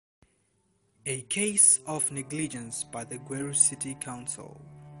A case of negligence by the Gweru City Council.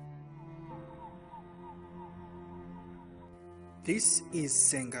 This is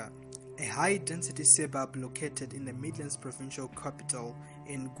Senga, a high-density suburb located in the Midlands provincial capital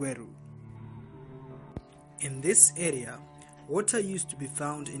in Gweru. In this area, water used to be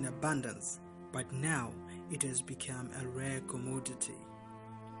found in abundance, but now it has become a rare commodity.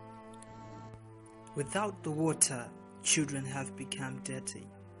 Without the water, children have become dirty.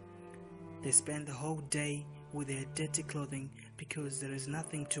 They spend the whole day with their dirty clothing because there is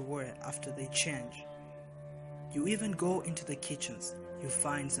nothing to wear after they change. You even go into the kitchens, you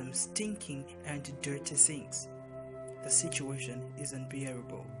find some stinking and dirty sinks. The situation is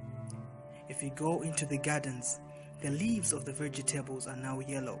unbearable. If you go into the gardens, the leaves of the vegetables are now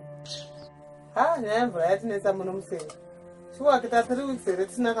yellow.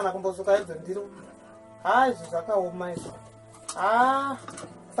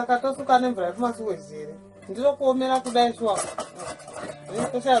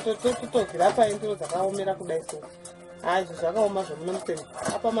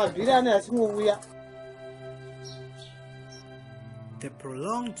 The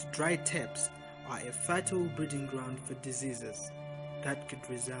prolonged dry taps are a fatal breeding ground for diseases that could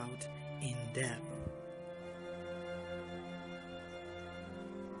result in death.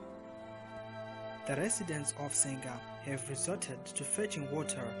 The residents of Senga have resorted to fetching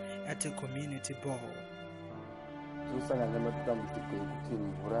water at a community borehole.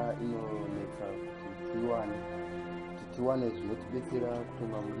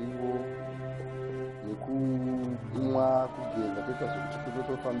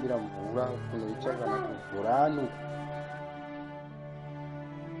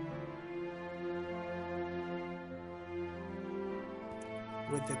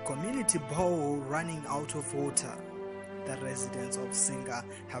 With the community borehole running out of water, the residents of Senga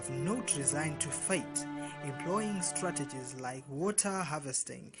have not resigned to fate, employing strategies like water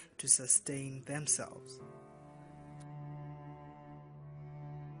harvesting to sustain themselves.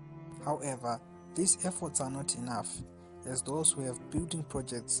 However, these efforts are not enough, as those who have building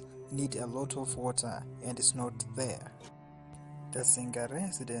projects need a lot of water and it's not there. The Senga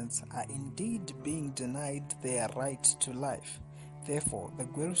residents are indeed being denied their right to life. Therefore, the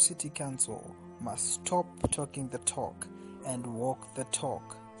Gweru City Council must stop talking the talk and walk the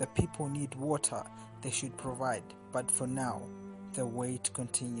talk. The people need water, they should provide, but for now, the wait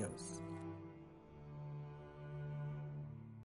continues.